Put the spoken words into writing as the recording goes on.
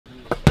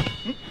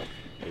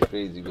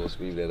crazy you gonna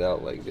scream that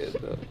out like that,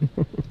 though.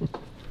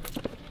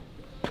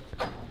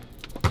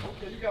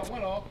 Okay, you got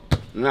one off.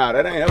 Nah,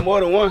 that ain't have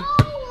more than one.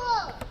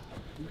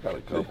 You got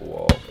a couple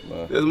off,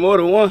 man. There's more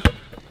than one.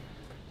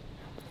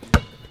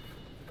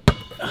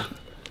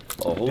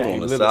 Oh, hold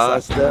on, the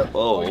side step.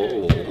 Oh.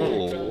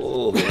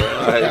 All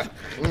right.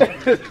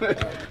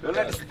 Don't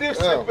let the stiff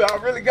shit, I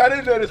really got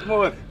in there this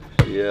morning.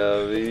 Yeah,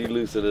 I mean, he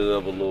loosened it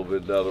up a little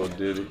bit now, though,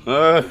 did he?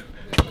 Well,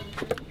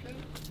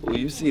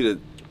 you see the.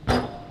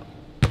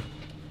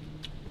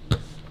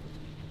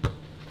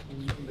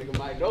 Nigga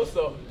might know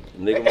something.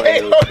 Nigga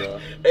might know something.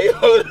 Hey,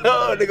 hold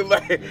on, nigga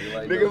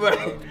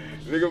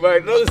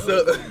might know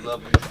something.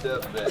 Lovely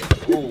step back.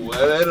 Ooh,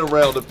 that ain't a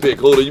round the pick.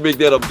 Hold on, you make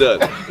that, I'm done.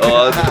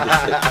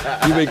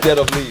 You make that,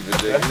 I'm leaving,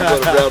 nigga. You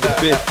want to round the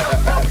pick.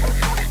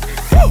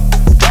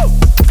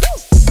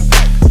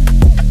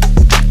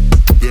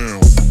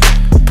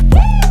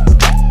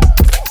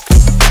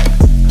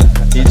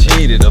 He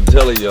cheated, I'm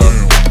telling y'all.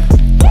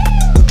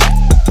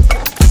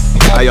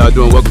 How y'all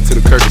doing? Welcome to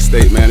the Kirk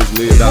Estate, man. It's $1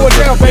 million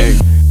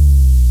game.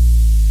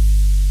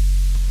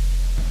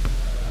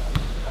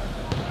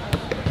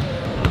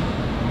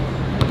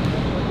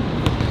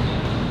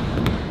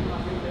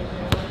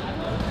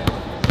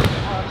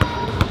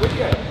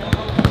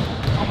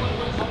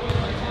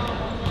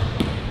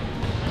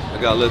 I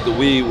gotta let the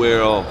weed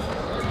wear off.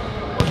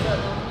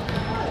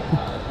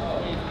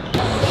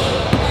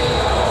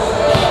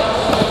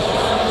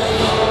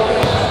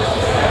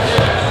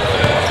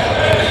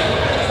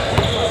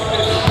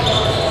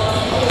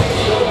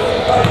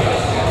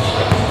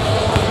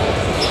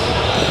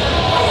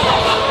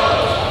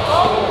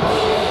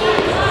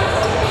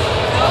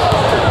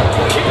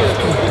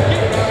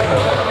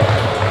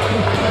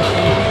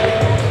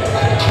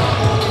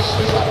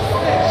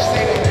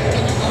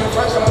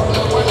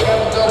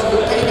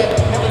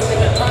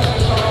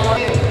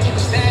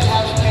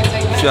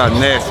 See how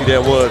nasty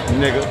that was,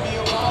 nigga.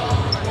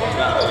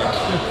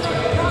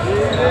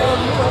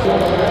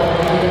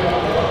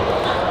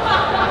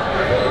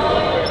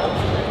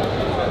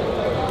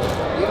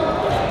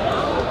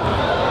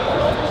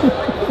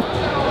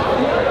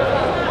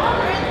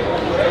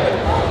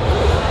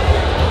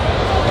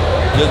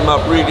 This is my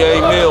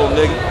pregame meal,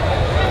 nigga.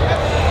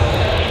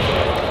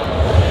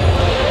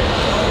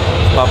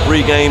 My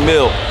pregame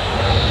meal.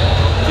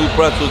 2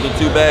 pretzels and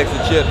 2 bags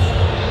of chips.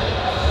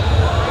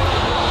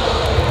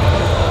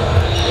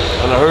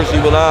 And a Hershey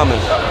with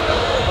almonds.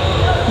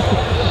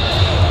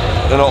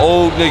 And an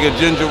old nigga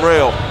ginger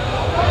ale.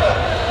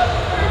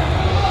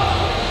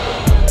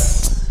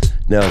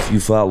 Now, if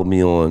you follow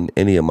me on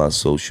any of my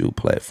social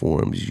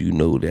platforms, you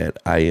know that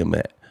I am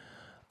an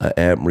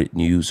avid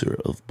user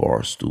of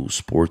Barstool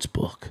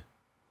Sportsbook.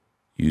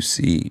 You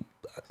see,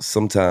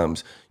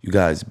 sometimes you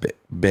guys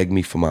beg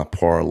me for my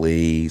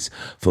parlays,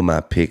 for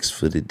my picks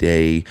for the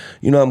day.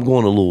 You know, I'm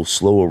going a little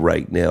slower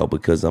right now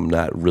because I'm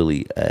not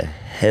really a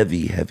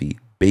heavy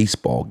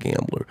baseball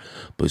gambler.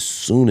 But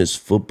soon as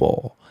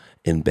football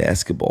and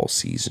basketball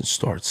season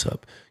starts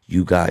up,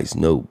 you guys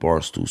know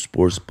Barstool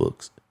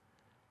Sportsbooks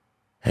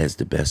has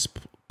the best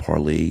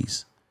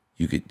parlays.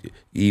 You could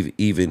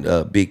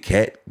even Big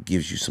Cat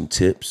gives you some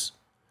tips.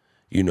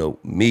 You know,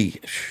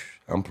 me,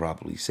 I'm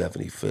probably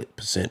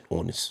 70%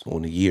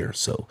 on the year,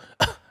 so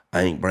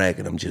I ain't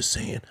bragging. I'm just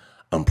saying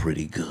I'm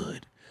pretty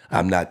good.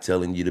 I'm not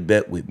telling you to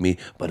bet with me,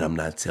 but I'm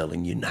not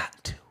telling you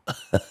not to.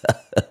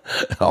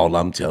 All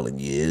I'm telling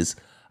you is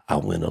I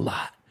win a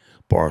lot.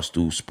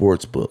 Barstool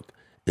Sportsbook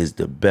is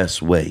the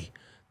best way,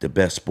 the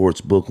best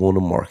sports book on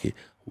the market.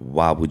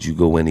 Why would you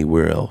go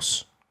anywhere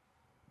else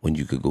when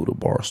you could go to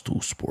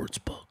Barstool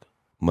Sportsbook?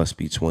 Must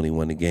be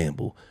 21 to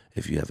gamble.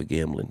 If you have a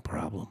gambling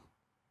problem,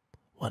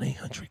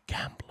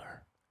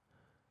 1-800-GAMBLER.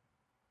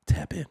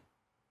 Tap in.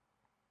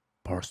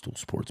 Barstool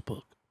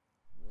Sportsbook.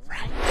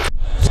 Right.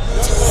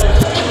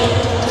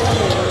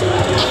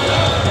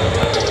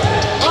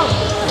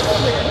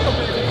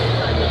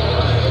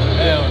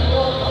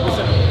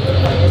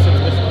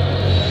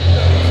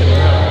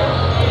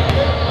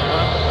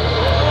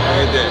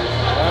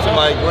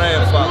 Somebody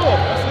grandfather.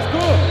 That's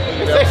cool.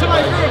 Say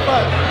somebody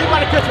grandfather. You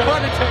might have catch a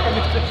heart attack on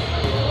this shit.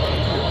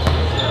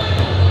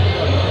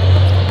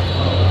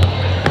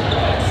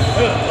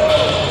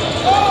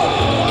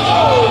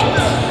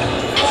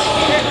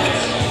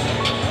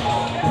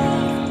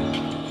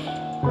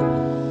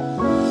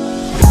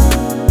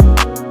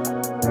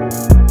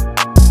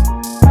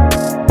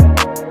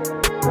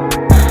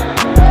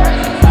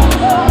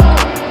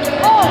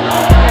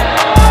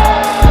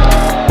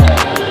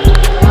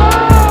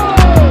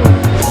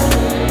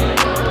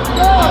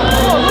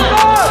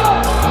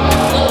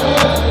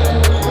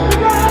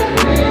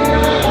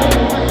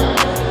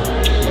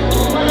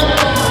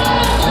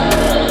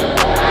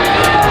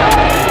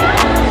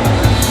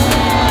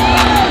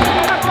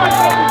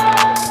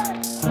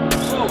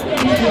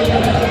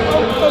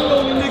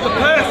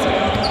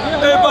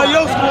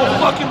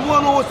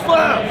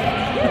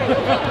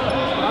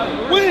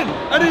 When?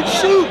 I didn't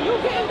shoot.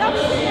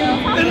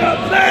 And I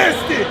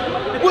blasted.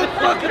 What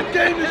fucking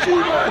game is you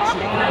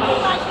watching?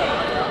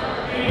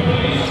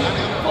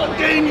 What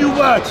game you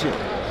watching?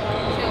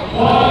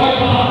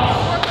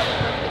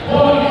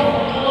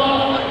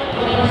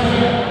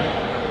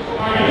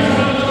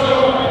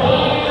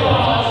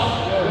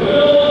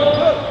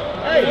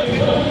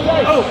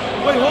 Oh,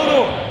 wait, hold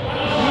on.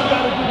 You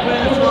got a good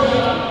pass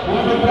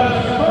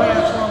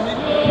from me.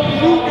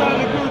 You got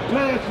a good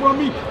pass from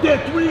me.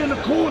 That 3 in the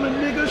corner,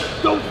 niggas.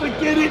 Don't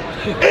forget it.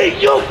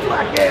 Hey, your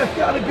black ass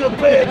got a good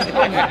pass.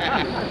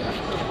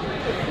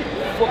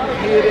 Fucking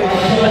head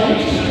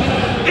ass.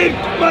 And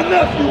my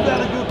nephew got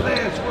a good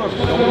pass from me.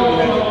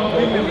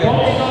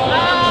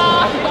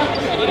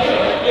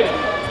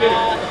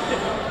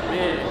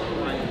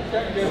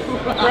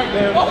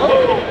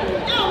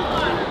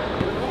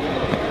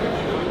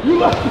 You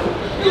look.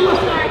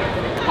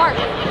 Park.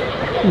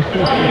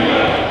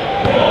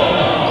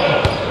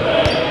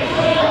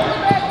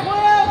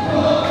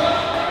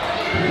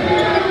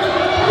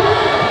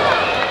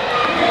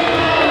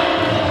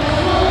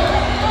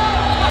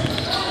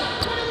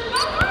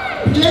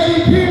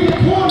 MVP in the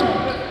corner.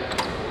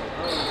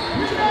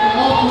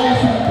 All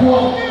players in the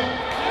corner.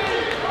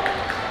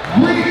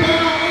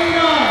 Rebound,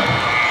 Leon.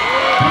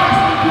 Pass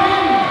the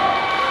game.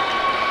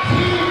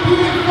 Team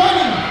Gillie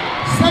running,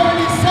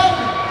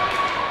 77.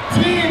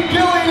 Team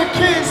Gillie the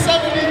Kid,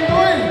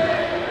 73.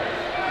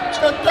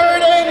 The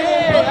third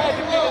annual.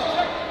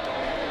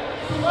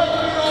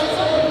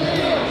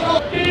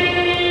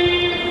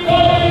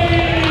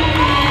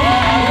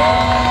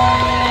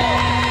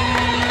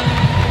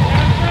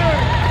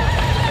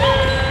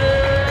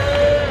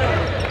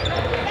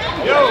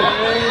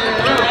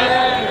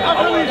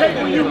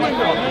 You win,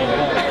 though.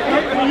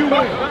 You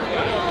win.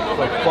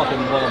 Like fucking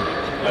bum.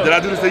 Did I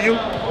do this to you?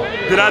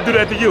 Did I do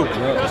that to you?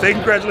 Yeah. Say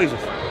congratulations.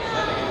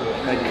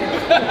 Thank you.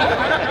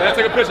 Let's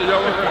take a picture, yo.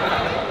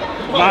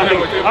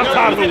 I'm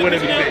tired of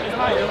winning everything.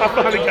 I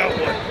finally got one.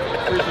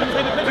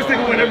 This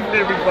nigga win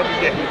every fucking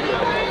game.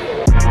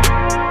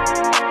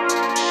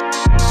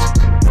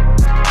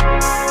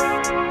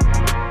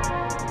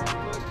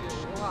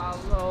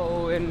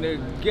 Wallo in the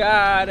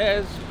guy,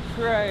 that's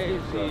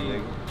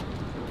crazy.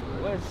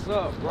 What's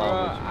up, bro?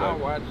 I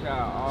watch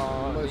y'all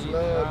all the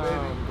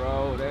time,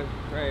 bro. That's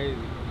crazy.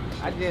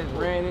 I just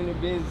ran into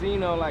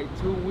Benzino like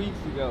 2 weeks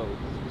ago.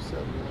 What's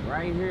up, man?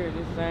 Right here at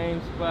the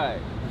same spot.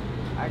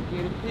 I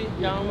get a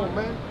picture on my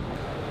man.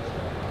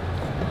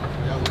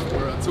 Y'all was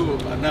world tour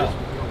by now.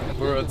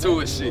 World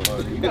tour shit.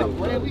 What's up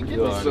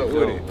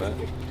with it,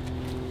 man?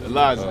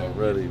 Elijah.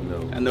 Already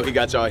know. I know he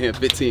got y'all here in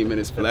 15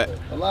 minutes flat.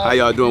 How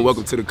y'all doing?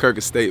 Welcome to the Kirk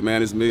Estate,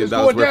 man. It's $1 million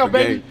worth of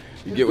game.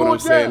 You get what I'm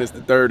saying? It's the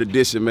 3rd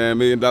edition, man. $1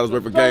 million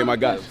worth of game. I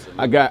got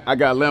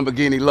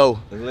Lamborghini low.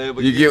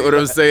 You get what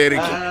I'm saying?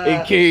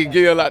 And King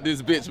Gill out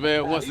this bitch,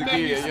 man. Once again,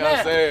 you know what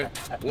I'm saying?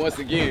 Once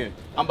again,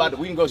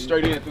 we can go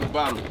straight in through the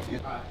bottom.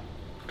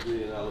 $1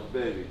 million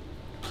baby.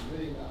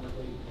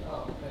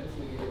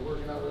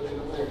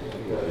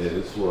 Yeah,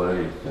 this floor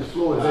ain't. This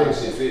floor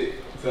is it.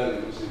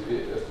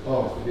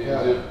 Oh,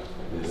 yeah.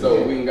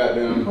 So we can got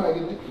them.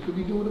 Could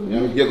we do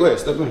it? Yeah, go ahead,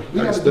 step in.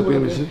 I can step in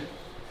and shit.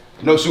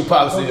 No shoe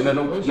policy,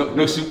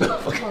 no shoe. Step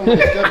in.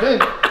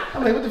 I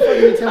mean, what the fuck are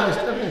you telling me?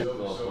 Step in.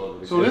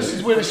 So this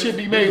is where the shit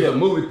be made at.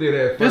 Movie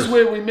theater at first. This is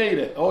where we made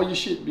it. All your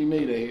shit be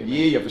made at here.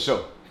 Yeah, for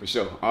sure. For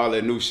sure. All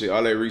that new shit,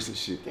 all that recent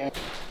shit.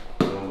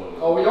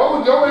 Oh,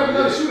 y'all have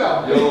another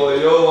shootout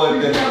today. Yo,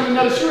 We have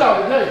another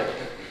shootout today.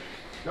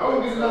 Y'all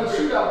gonna get another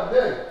shootout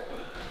today.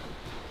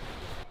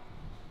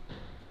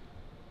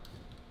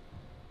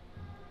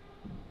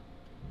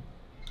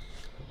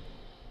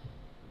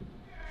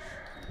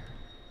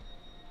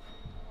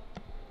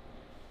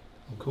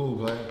 I'm cool,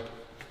 man.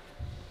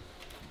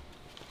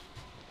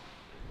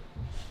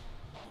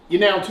 You're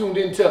now tuned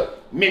into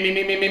 $1 million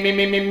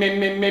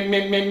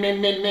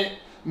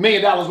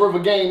worth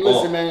of game.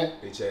 Listen, man.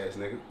 Bitch ass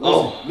nigga.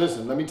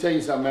 Listen, let me tell you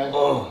something, man.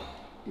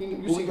 You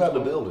Who got the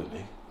building,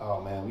 man?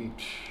 Oh man, we $1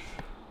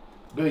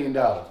 billion.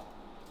 $1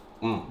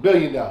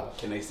 billion.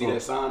 Can they see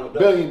that sign up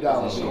there? $1 billion.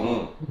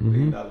 $1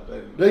 billion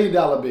baby. $1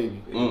 billion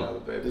baby. $1 billion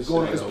baby. It's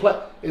going.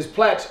 It's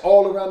plaques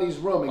all around these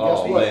rooms. And guess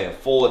what? Oh man,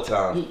 4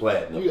 times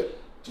platinum.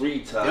 3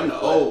 times. Them the platinum.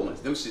 old ones.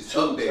 Them shit's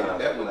updated.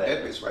 That one,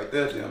 that bitch right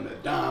there, them the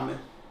diamond.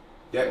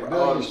 That $1 all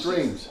billion these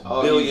streams. shits,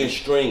 all Billion these-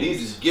 streams.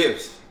 These is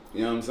gifts.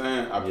 You know what I'm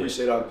saying? I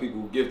appreciate all the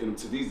people who gifted them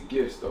to these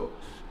gifts though.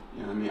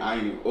 You know what I mean? I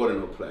ain't even order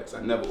no plaques.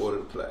 I never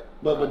ordered a plaque.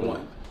 But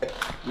one.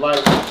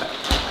 like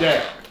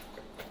that.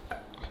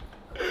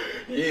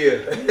 Yeah.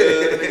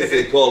 Niggas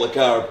say call a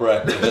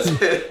chiropractor.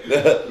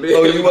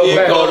 Oh, you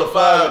gonna call the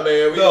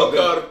fireman. We gonna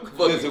call the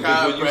fucking Listen,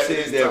 when you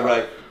said that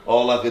right,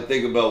 all I could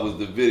think about was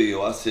the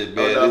video. I said,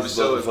 man, no, this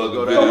for sure, motherfucker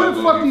go video. down. Where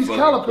the fuck these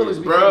caterpillars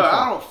be? Bro,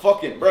 I don't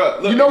fucking, bro.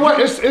 Look, You know what?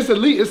 It's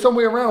elite. It's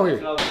somewhere around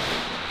here.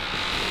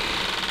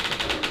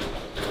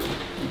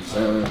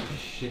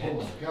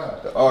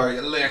 the Ari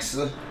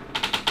Alexa.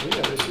 Yeah,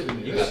 that shit in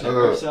You there. got that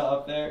Ursa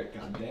up there?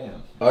 God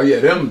damn. Oh yeah,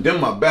 them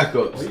my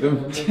backups.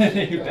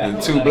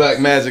 Them 2 Black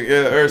Magic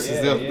Air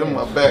Ursas, them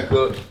my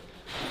backups.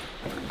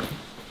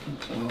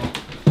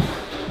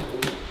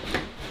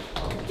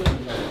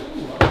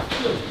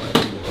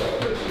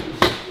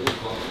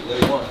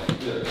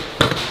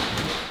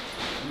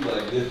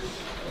 like this.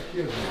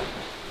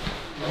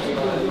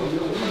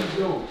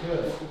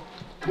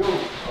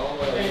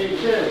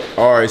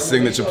 All right,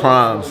 signature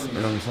primes. You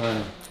know what I'm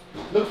saying?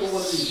 Look for one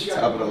of these.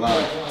 Top of the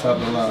line,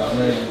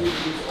 man.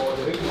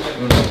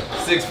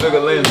 6-figure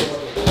lenses.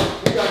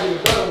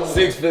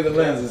 6-figure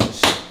lenses and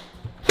shit.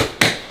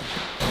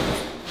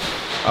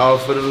 All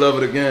for the love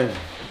of the game.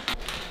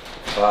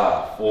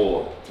 5,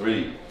 4,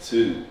 3,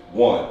 2,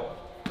 1.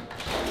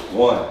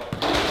 1,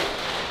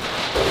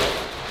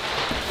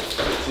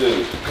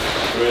 2,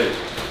 3,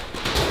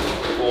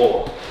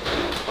 4,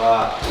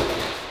 5,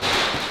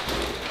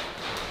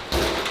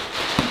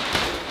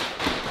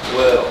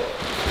 12,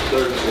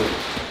 13,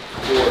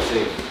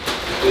 14,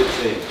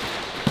 15,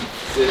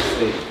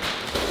 16,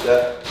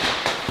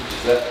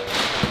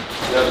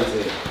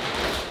 17,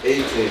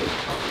 18,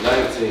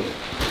 19,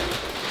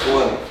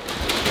 20,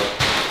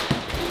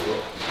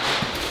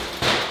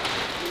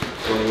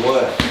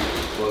 21,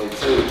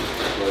 22,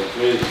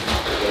 23,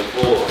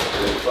 24,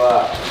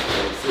 25,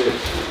 26,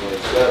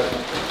 27,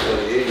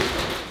 28,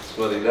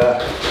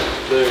 29,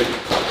 30,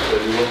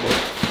 31,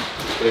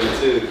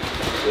 32,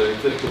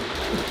 33,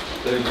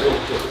 34,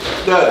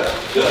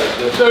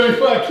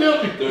 35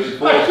 killed me.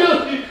 34. I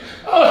killed you.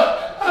 I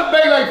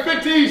banged like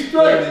 15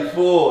 straight.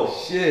 34,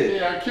 shit.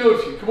 Yeah, I killed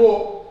you. Come on.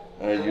 All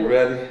right, you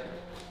ready?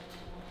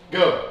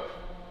 Go.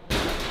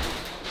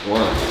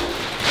 1,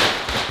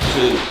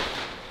 2,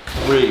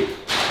 3,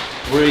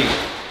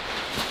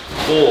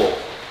 4,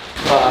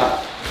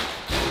 5.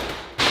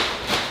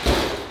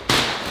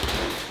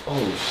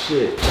 Oh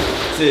shit.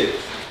 6,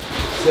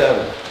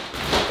 7,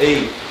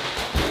 8,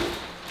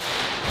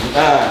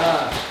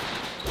 9,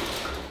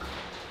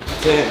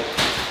 10,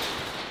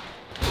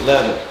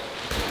 11,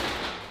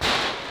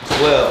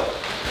 12,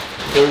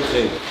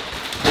 13,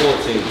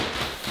 14,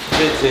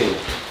 15,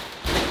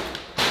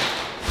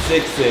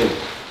 16,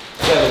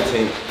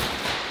 17,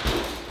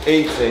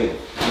 18,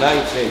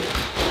 19,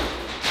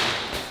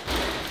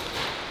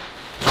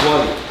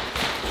 20,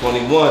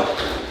 21,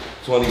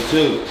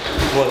 22,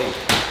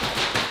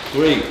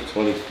 23,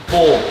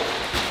 24,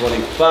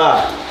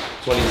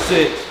 25,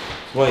 26,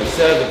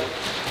 27,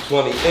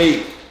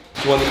 28,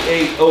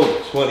 28, oh,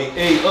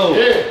 28, oh,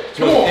 Yeah,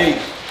 28,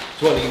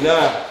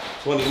 29,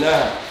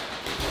 29.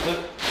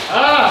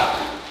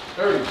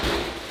 30.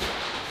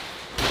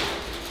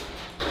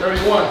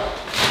 31.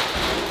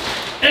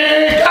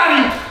 And got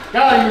him.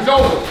 Got him. It's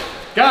over.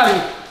 Got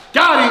him.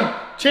 Got him.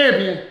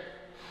 Champion.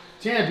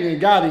 Champion.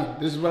 Got him.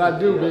 This is what I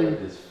do, baby.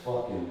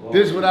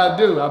 This is what I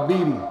do. I beat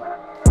him.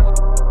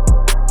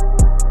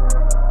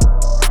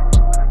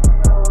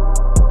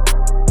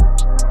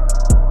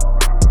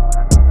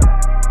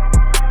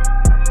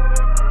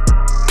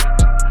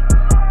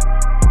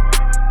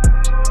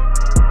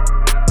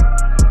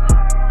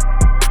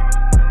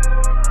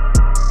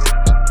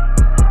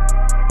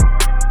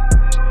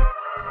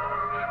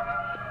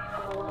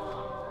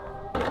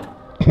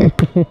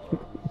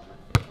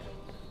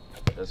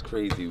 That's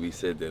crazy we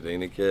said that,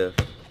 ain't it, Kev?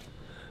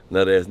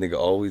 Nut ass nigga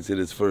always hit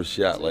his first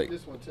shot like.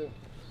 This one too.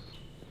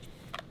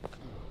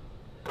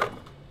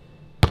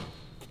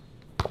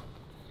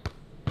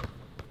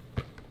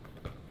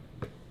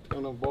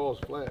 On them balls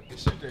flat.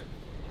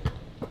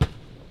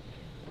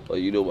 Oh,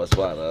 you know my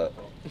spot, huh?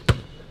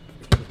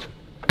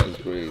 That's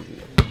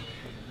crazy.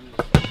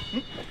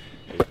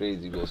 It's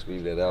crazy you gonna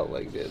scream that out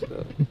like that,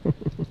 though.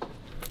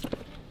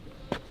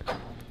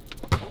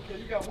 Okay,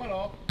 you got one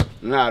off.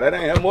 Nah, that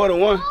ain't more than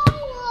one.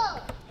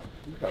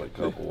 You got a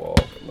couple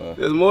off, man.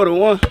 There's more than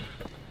one.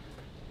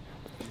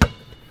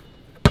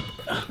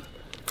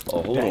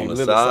 Oh, hold Dang, on, the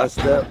little side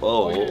side step. Oh,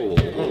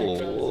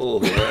 all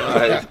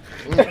right.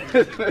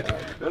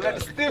 Don't let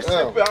the stiff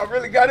shit, but I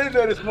really got in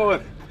there this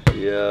morning.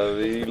 Yeah, I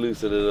mean, he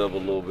loosened it up a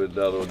little bit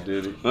down on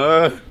duty.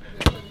 Well,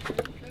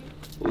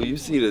 you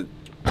see the.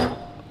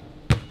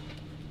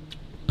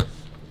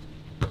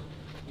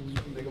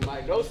 Nigga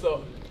might know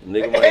something.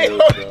 Nigga might know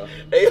something.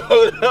 Hey,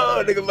 hold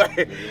on, nigga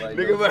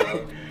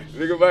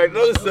might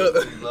know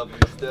something. Love you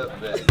step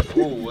back.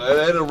 Ooh,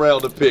 that a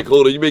round to pick.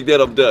 Hold on, you make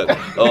that, I'm done.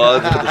 Oh, I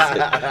was just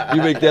gonna say,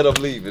 you make that, I'm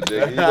leaving,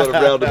 nigga. You want a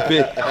round to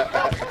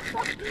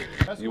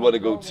pick? You want to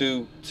go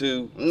 2,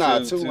 2, Nah,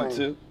 2, 2, 2, man.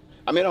 2?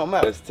 I mean, it don't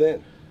matter. That's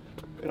 10.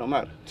 It don't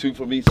matter. 2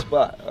 from each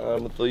spot. I'm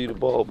gonna throw you the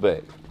ball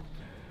back.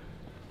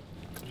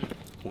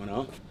 One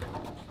on.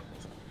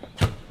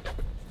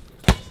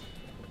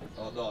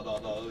 Oh, no.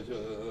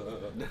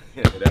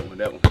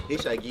 That one. He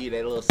should give you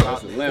that little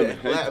That's sauce. a lemon.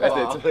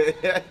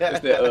 That's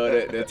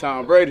that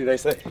Tom Brady, they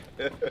say.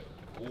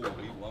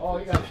 Oh,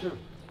 you got two.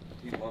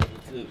 He 1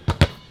 for 2.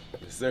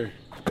 Yes, sir.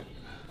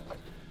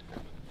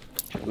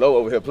 Low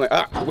over here playing.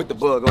 With the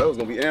bug on. That was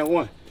gonna be and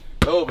one.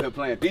 Low over here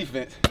playing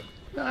defense.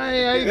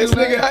 This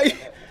nigga,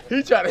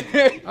 he try to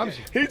hand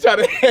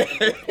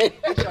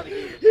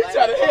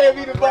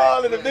me the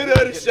ball in the middle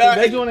of the shot.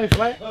 They doing it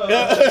flat?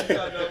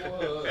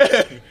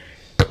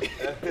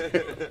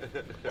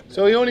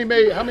 So he only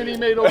made, how many he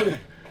made over there?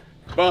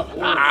 One for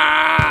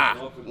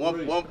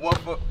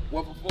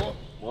 4.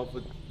 1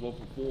 for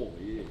 4,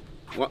 yeah.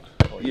 One,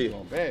 yeah.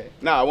 Going bad.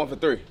 Nah, 1 for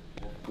 3.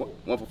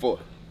 One for 4.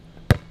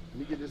 Let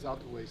me get this out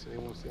the way so they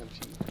won't say I'm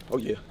cheating. Oh,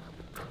 yeah.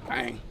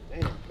 Bang.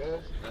 Damn,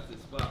 cuz. That's the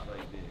spot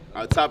right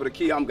there. On top of the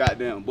key, I'm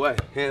goddamn, boy.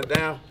 Hand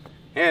down,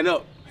 hand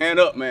up,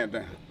 man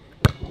down.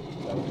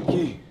 Top of the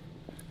key.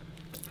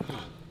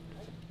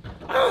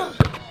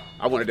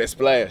 I wanted that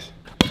splash.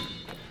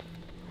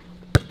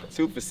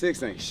 2 for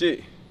 6 ain't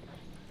shit.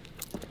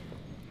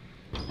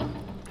 2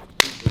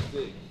 for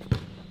 6.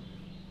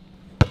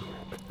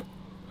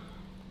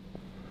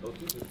 Oh, 2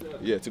 for 7.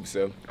 Yeah, 2 for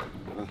 7.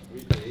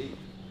 3 for 8.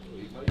 Oh,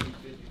 you might be 50%.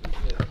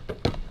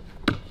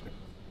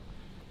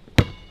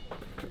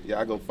 Yeah,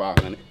 I go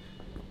 500.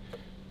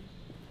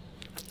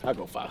 I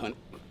go 500.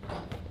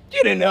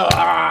 Get in there!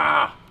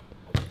 Ah!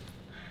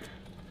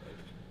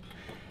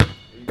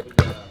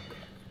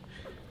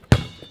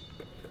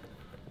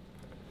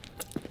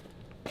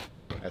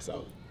 That's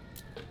all.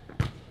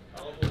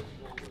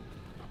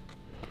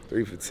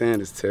 3 for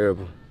 10 is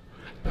terrible.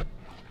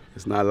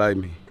 It's not like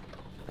me.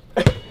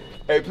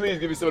 Hey, please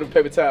give me some of the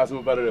paper towels from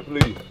up out of there,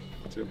 please.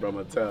 Should have brought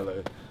my towel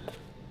out.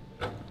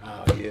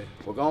 Oh, yeah.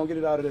 Well, go on get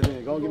it out of there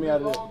then. Go on get me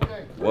out of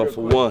there. 1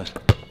 for 1.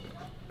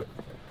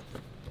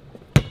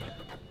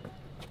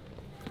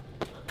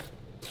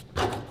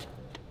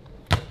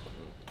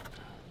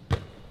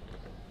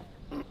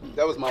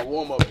 That was my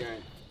warm-up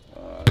game.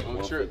 On the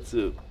 1 trip. for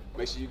 2.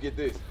 Make sure you get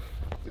this.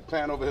 The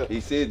plan over here.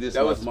 He said this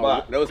That my was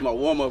spot. that was my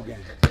warm-up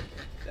game.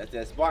 That's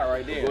that spot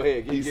right there. Go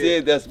ahead. He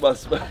said that's my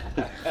spot.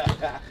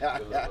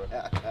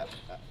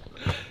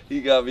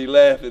 He got me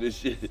laughing and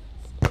shit.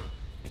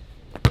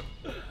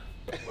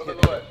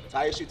 Lord.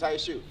 Tie your shoe, tie your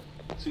shoe.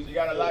 She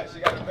got a light. She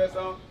got the vest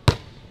on.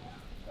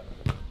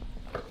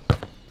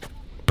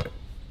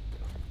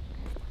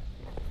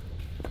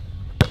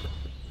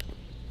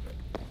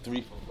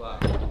 Three for 5.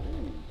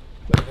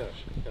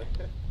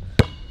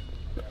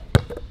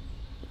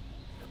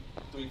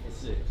 3 for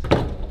 6.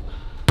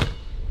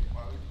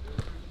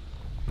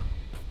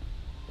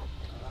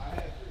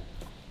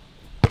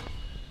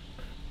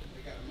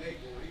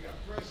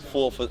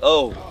 4 for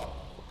oh,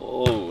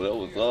 that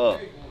was up.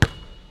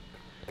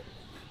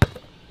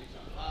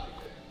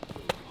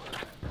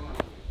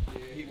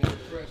 He wants the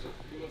pressure.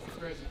 He wants the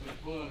pressure for the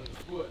fun of the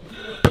sport.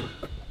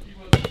 He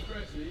wants the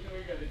pressure. You know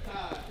he got the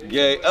tie.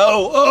 Yeah.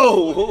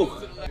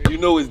 Oh. You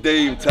know it's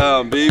Dame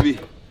time, baby.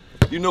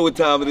 You know what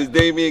time it is,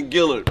 Damian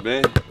Gillard,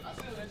 man. I said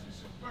let you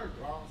shoot first.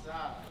 Wrong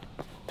side.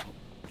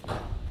 I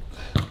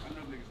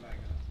know niggas like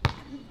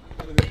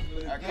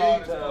that. I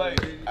called this play.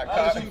 I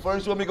called it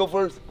First, you want me to go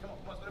first?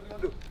 Whatever you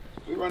want to do.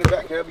 We run it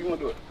back, however you want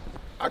to do it.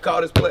 I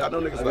call this play. I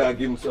know niggas I like gotta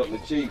give him something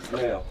to chase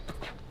now.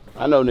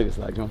 I know niggas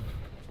like him.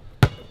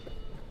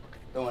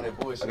 Throwing that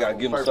bullshit. I gotta on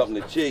give him purpose.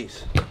 something to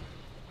chase.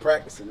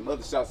 Practicing. The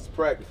other shots is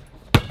practice.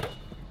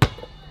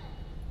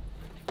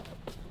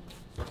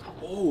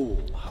 Oh,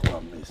 how I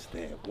missed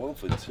that? 1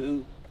 for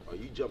 2. Oh,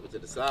 you jumping to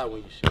the side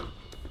when you shoot.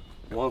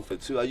 1 for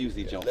 2. I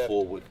usually jump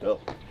forward though.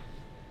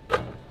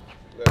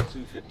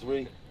 2 for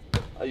 3.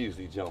 I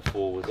usually jump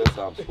forward. That's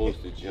how I'm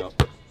supposed to jump.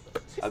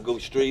 I go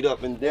straight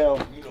up and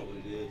down. You know what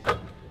it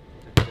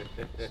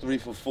is. 3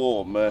 for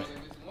 4, man.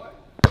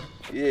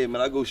 Yeah,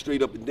 man, I go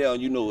straight up and down.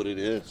 You know what it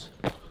is.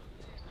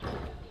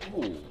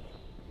 Ooh.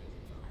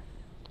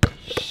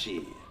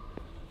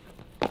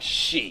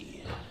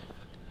 Shit.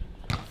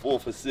 4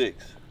 for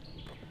 6.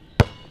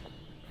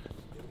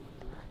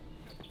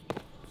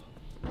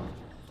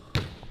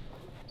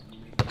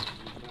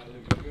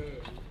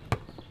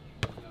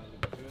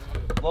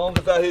 As long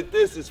as I hit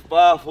this, it's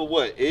 5 for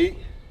what? 8?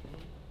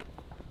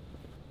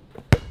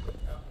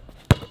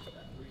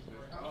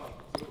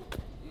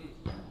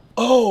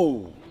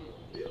 Oh!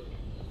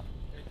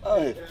 I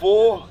hit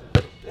 4.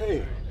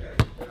 Damn.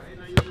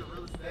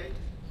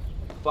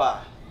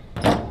 5.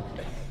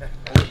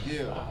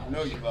 Yeah, I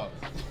know you lost.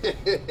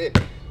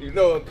 You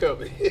know I'm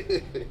coming.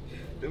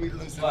 Let me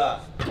loosen 5.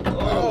 up.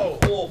 Oh,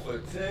 4 for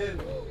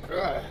 10.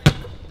 God.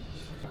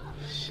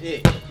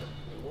 Shit.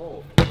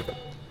 Whoa.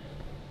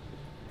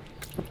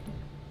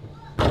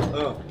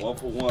 1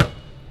 for 1.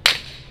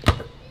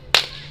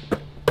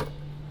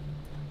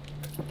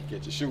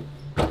 Get your shoe.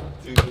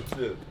 2 for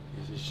 2.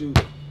 Get your shoe.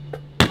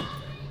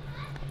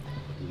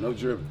 No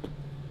dribbling.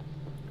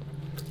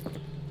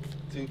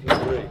 2 for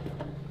 3.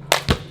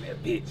 That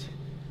bitch.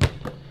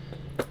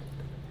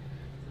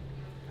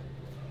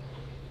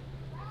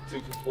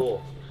 2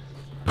 for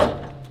 4.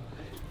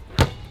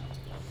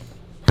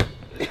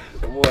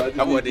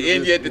 I want to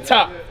end you at the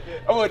top.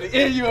 I want to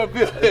end you up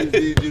here. I just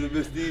need you to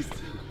miss these 2.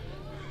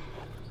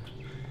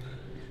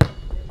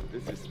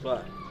 This is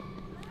spot.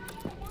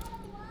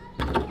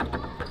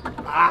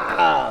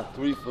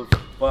 3 for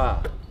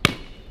 5.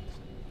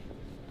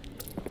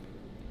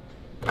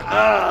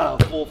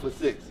 4 for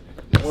 6.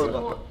 Don't worry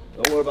about it.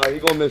 Don't worry about it. He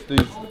gonna miss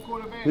these.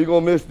 He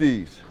gonna miss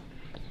these.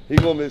 He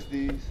gonna miss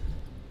these.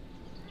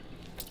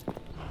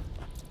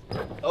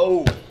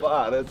 Oh,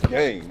 5. That's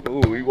game.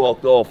 Ooh, he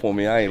walked off on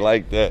me. I ain't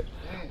like that.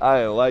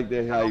 I ain't like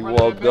that how he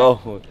walked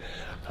off on me.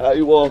 How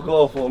he walk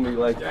off on me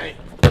like that.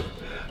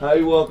 How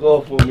he walk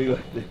off on me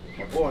like that.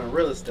 My boy in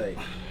real estate.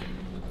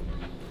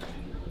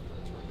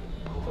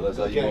 So that's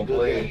how you gonna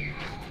play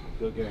it.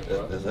 Good game,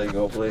 bro. That's how you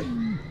gonna play?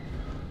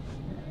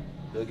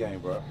 Good game,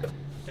 bro.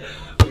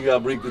 You gotta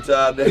break the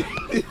tie day.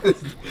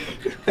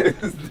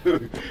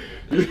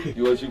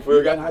 You want to shoot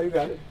first? How you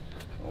got it?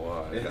 Oh,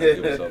 all right. Gotta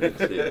give him something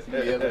to chase.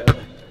 Yeah, man.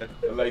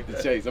 I like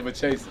the chase. I'm a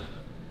chaser.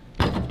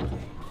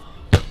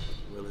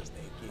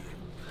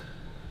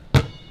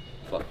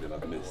 Fuck it,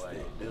 I missed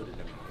it.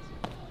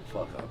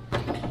 Fuck up.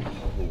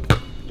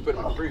 You put it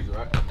in the freezer,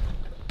 right?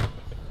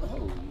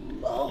 Oh,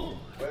 Lord.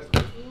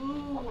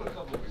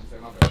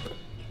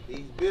 He's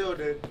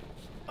building.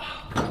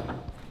 What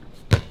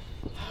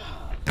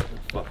the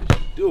fuck is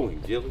you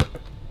doing, Gillie?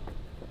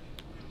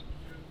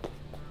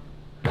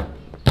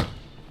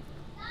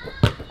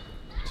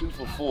 Two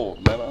for 4,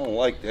 man. I don't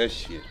like that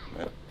shit,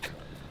 man.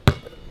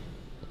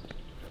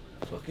 What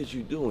the fuck is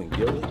you doing,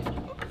 Gillie?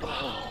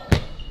 Oh.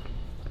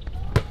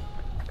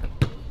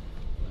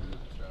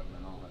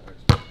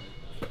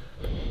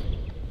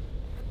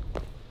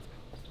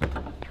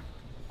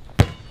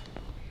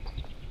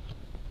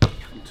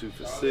 I'm 2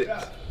 for 6.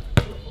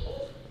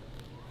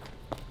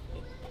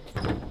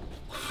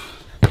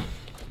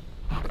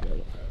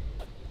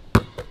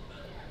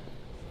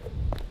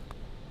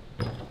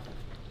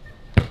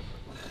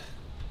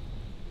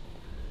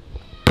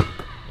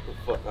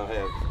 Fuck, I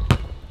have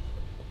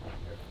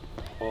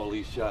all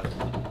these shots.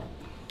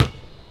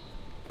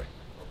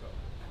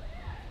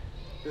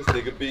 This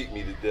nigga beat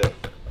me to death.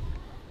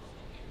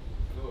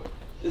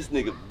 This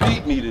nigga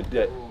beat me to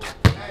death.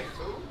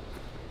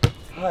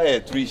 I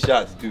had 3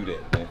 shots to do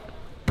that, man.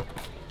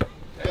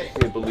 I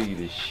can't believe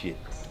this shit.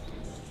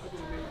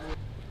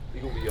 He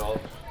gonna be off.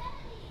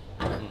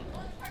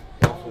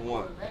 Off for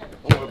 1.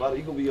 Don't worry about it.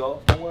 He gonna be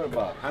off. Don't worry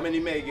about it. How many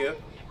may give?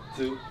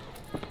 2.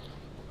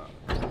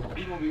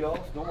 He gonna be off.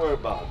 Don't worry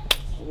about it.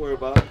 Don't worry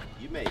about it.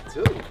 You made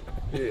 2.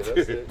 Yeah,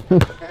 that's it.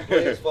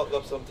 Players fuck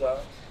up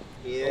sometimes.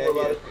 Yeah, Don't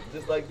worry about it.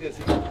 Just like this.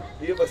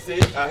 He ever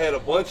said I had a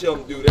bunch of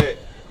them do that.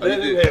 Let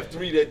him have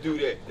 3 that do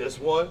that. That's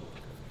 1.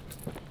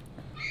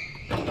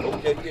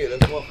 Okay, yeah,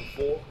 that's 1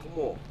 for 4. Come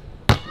on.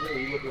 Yeah,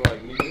 you looking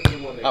like me. This is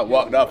the one that I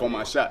walked killed me off right on my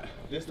here. shot.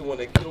 This is the one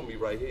that killed me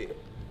right here.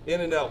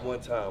 In and out 1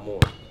 time on.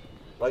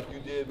 Like you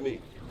did me.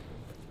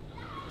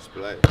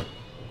 Display.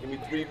 Give me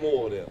 3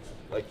 more of them.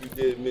 Like you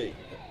did me.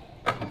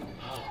 Bad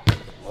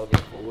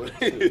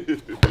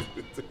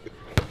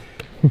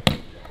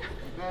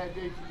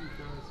day for you,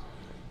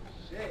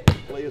 cuz.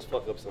 Players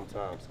fuck up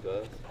sometimes,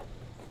 cuz.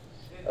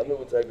 I know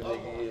what type of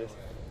nigga he is.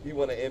 He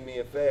wanna end me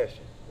in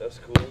fashion. That's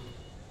cool.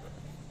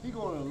 He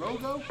going to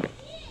logo?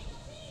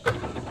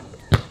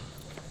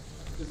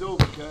 It's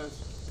over, cuz.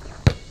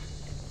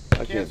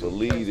 I can't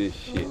believe this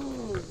shit.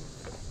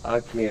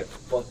 I can't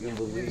fucking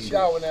believe Get a this.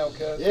 shower now,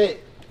 cuz. Yeah.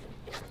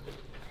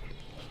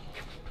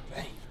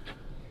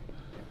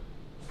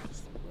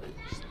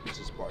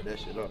 Just spark that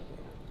shit up.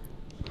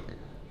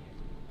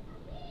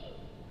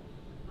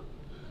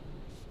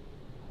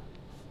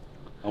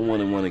 I'm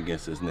 1-1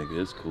 against this nigga.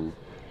 It's cool.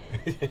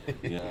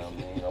 Yeah, I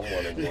mean, I'm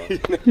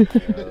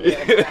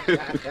 1-1.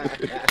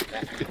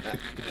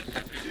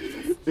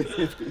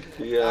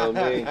 Yeah, I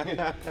mean, I ain't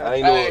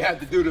I know. ain't have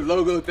to do the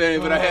logo thing,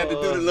 but I had to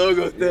do the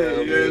logo thing. Yeah,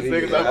 You know what I'm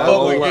saying? 'Cause I I fuck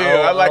don't with like-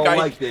 Gil. I don't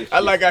like that I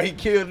like how he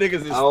killed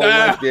niggas in I don't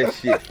style. like that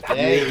shit.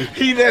 Yeah.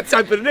 He that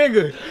type of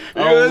nigga. You I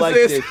know don't what like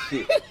I'm that saying?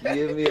 shit. You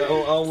hear me? I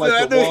don't So like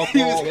I to knew walk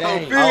he was on. gonna I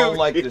feel don't me.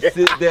 like to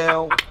sit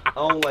down. I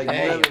don't like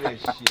none of that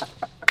shit.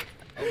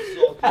 I'm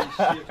salty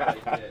as shit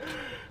like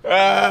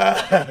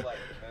that.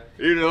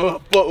 You know, I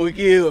fuck with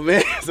Gil,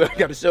 man. So I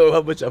gotta show him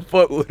how much I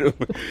fuck with him.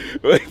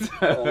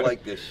 I don't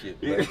like that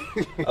shit, man.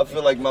 I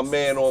feel like my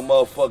man on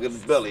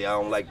motherfucking belly. I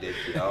don't like that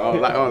shit. I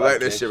don't like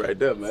that shit right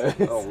there, man.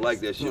 I don't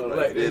like that shit I don't right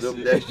like there. that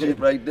shit. That shit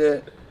right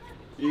there.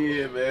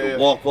 Yeah, To man.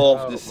 walk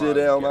off, Oh to sit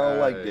my down. I don't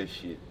like God. that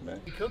shit,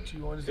 man. He cooked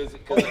you on his You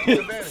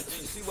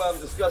see why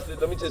I'm disgusted?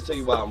 Let me just tell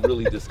you why I'm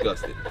really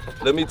disgusted.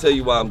 Let me tell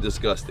you why I'm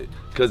disgusted.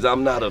 Cause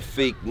I'm not a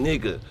fake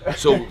nigga.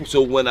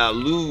 So when I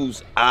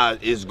lose,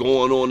 it's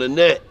going on the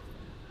net.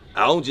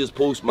 I don't just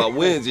post my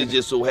wins. It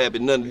just so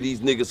happened none of these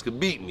niggas could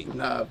beat me.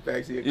 Nah,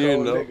 facts, he a You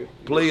cold know, nigga.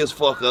 players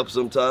fuck up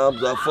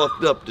sometimes. I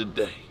fucked up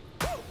today.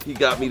 He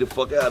got me the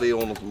fuck out of here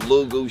on some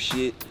logo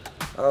shit.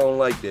 I don't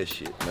like that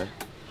shit, man.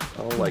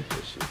 I don't like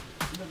that shit.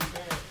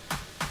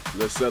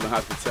 Little Southern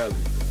hospitality.